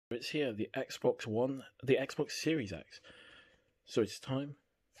it's here, the Xbox One, the Xbox Series X. So it's time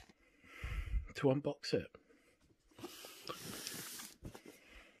to unbox it.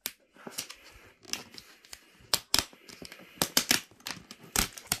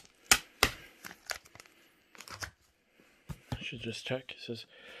 I should just check. It says,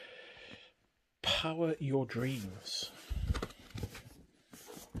 power your dreams.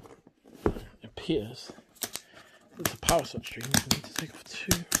 It appears there's a power such dreams. I need to take off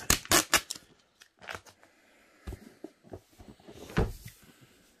two.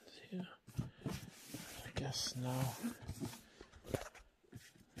 Here. I guess now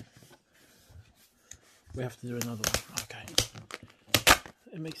we have to do another one. Okay.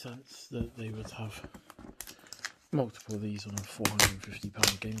 It makes sense that they would have multiple of these on a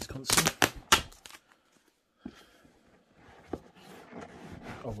 £450 games console.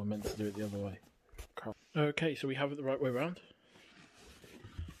 Oh, we're meant to do it the other way. Crap. Okay, so we have it the right way around.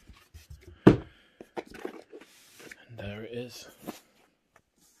 And there it is.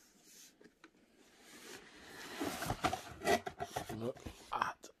 Look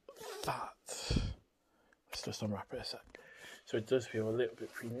at that. Let's just unwrap it a sec. So it does feel a little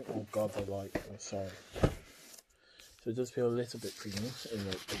bit premium. Oh god, the light. Oh, sorry. So it does feel a little bit premium in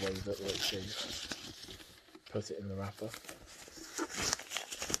the way that they've put it in the wrapper.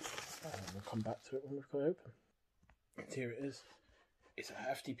 And we'll come back to it when we've got it open. And here it is. It's a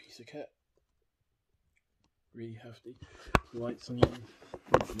hefty piece of kit. Really hefty. Lights on you.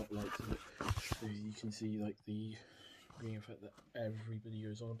 Not lights, but you can see like the green effect that everybody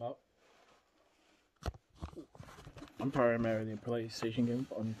goes on about. I'm primarily a PlayStation game,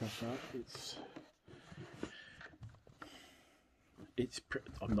 but on press that,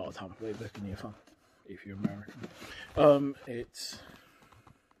 I'm not a Tampa Bay Buccaneer fan, if you're American.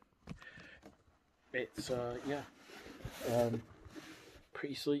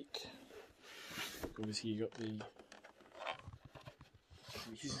 Pretty sleek. Obviously you got the,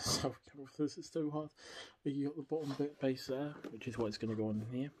 this is so hard. You got the bottom bit base there, which is what it's going to go on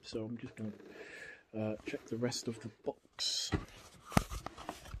in here. So I'm just going to check the rest of the box.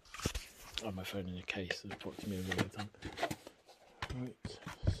 I have my phone in a case, so it talks to me all the time. Right,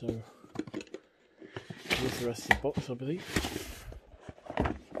 so here's the rest of the box, I believe.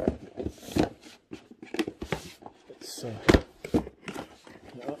 Let's put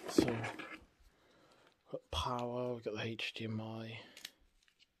it up. So we've got power, we've got the HDMI,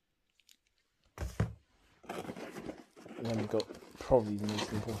 and then we've got probably the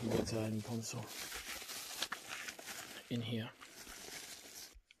most important bit to any console in here.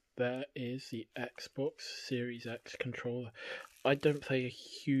 There is the Xbox Series X controller. I don't play a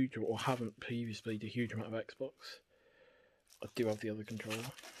huge, or haven't previously played a huge amount of Xbox. I do have the other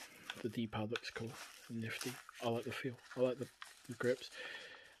controller. The D-pad looks cool and nifty. I like the feel. I like the grips.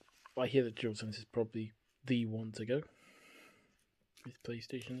 I hear that DualSense is probably the one to go with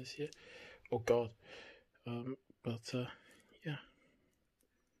PlayStation this year. Oh god. Yeah.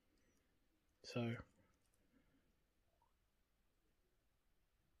 So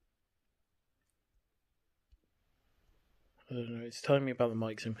I don't know, it's telling me about the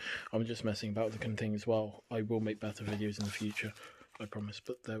mics and I'm just messing about with the thing as well. I will make better videos in the future, I promise.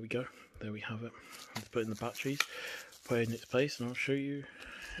 But there we go, there we have it. Let's put in the batteries, put it in its place, and I'll show you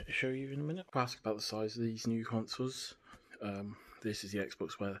in a minute. I'll ask about the size of these new consoles. This is the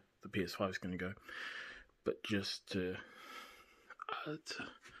Xbox where the PS5 is going to go. But just to add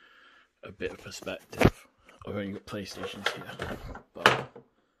a bit of perspective, I've only got PlayStations here, but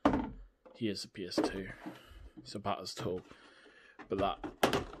here's the PS2. It's about as tall, but that,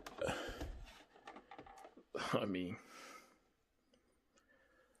 I mean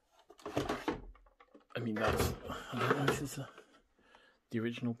that's, I don't know if this is the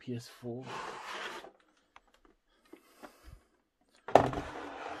original PS4.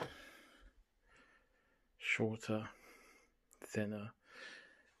 Shorter, thinner.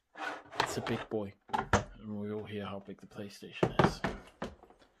 It's a big boy, and we all hear how big the PlayStation is.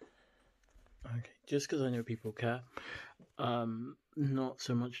 Okay, just because I know people care, not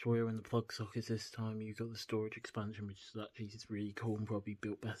so much to wear in the plug sockets this time. You've got the storage expansion, which is actually really cool and probably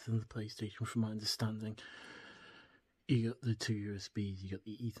built better than the PlayStation from my understanding. You got the 2 USBs, you got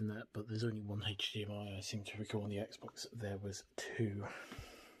the Ethernet, but there's only one HDMI. I seem to recall on the Xbox there was two.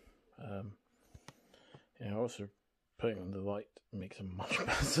 Yeah, also putting on the light makes a much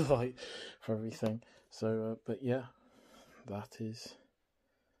better light for everything. So, but yeah, that is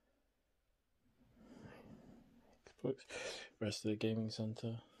Xbox. Rest of the gaming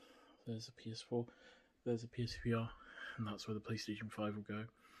center. There's a PS4. There's a PSVR, and that's where the PlayStation 5 will go.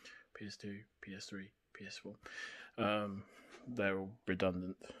 PS2, PS3, PS4. They're all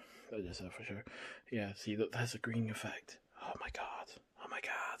redundant They're just there for show. Yeah, see, that there's a green effect. Oh my god. Oh my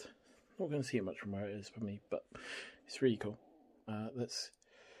god. Not going to see it much from where it is for me, but it's really cool. Let's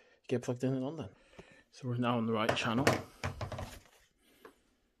get plugged in and on then. So we're now on the right channel.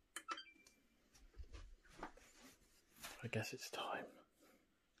 I guess it's time.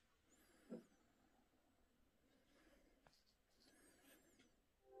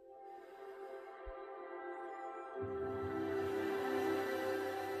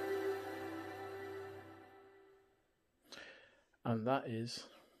 And that is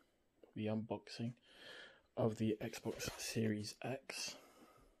the unboxing of the Xbox Series X.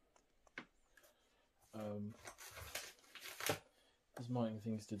 There's minor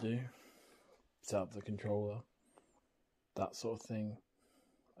things to do. Set up the controller, that sort of thing,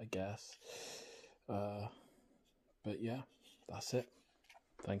 I guess. But yeah, that's it.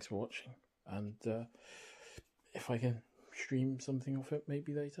 Thanks for watching. And if I can stream something off it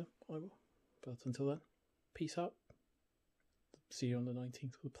maybe later, I will. But until then, peace out. See you on the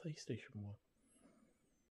 19th for the PlayStation 1.